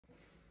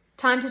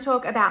Time to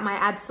talk about my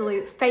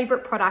absolute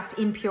favorite product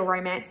in Pure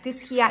Romance.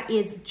 This here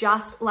is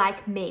just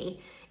like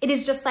me. It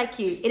is just like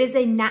you. It is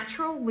a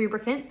natural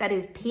lubricant that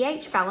is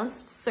pH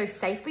balanced, so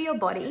safe for your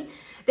body,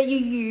 that you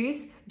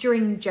use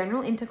during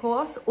general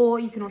intercourse, or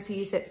you can also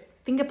use it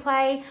finger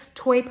play,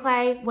 toy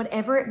play,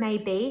 whatever it may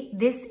be.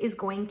 This is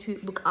going to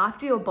look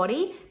after your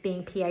body,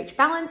 being pH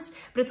balanced,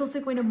 but it's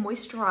also going to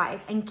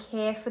moisturize and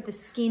care for the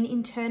skin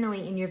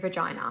internally in your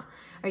vagina,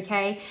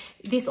 okay?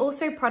 This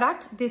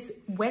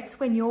wets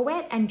when you're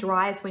wet and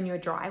dries when you're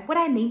dry. What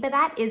I mean by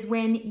that is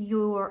when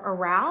you're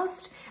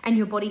aroused and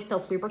your body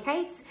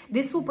self-lubricates,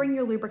 this will bring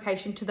your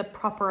lubrication to the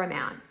proper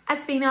amount.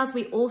 As females,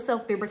 we all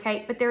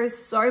self-lubricate, but there are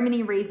so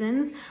many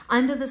reasons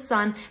under the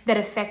sun that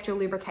affect your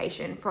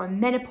lubrication, from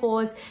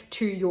menopause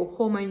to your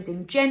hormones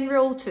in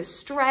general, to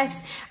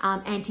stress,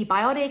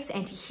 antibiotics,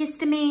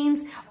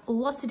 antihistamines,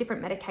 lots of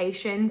different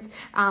medications,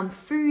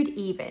 food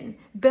even,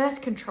 birth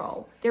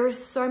control. There are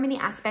so many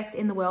aspects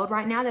in the world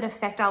right now that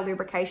affect our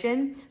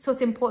lubrication, so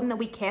it's important that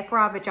we care for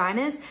our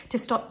vaginas to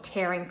stop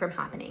tearing from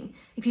happening.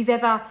 If you've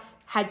ever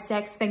had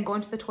sex, then gone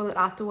to the toilet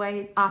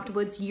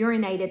afterwards,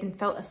 urinated and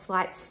felt a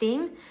slight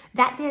sting,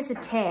 that there's a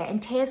tear,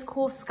 and tears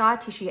cause scar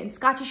tissue, and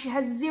scar tissue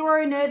has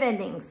 0 nerve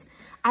endings.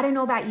 I don't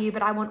know about you,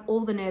 but I want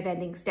all the nerve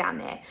endings down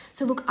there.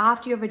 So look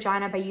after your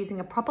vagina by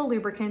using a proper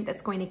lubricant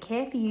that's going to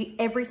care for you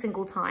every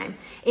single time.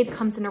 It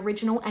comes in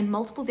original and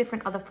multiple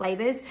different other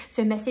flavors,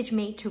 so message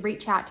me to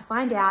reach out to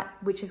find out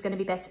which is going to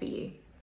be best for you.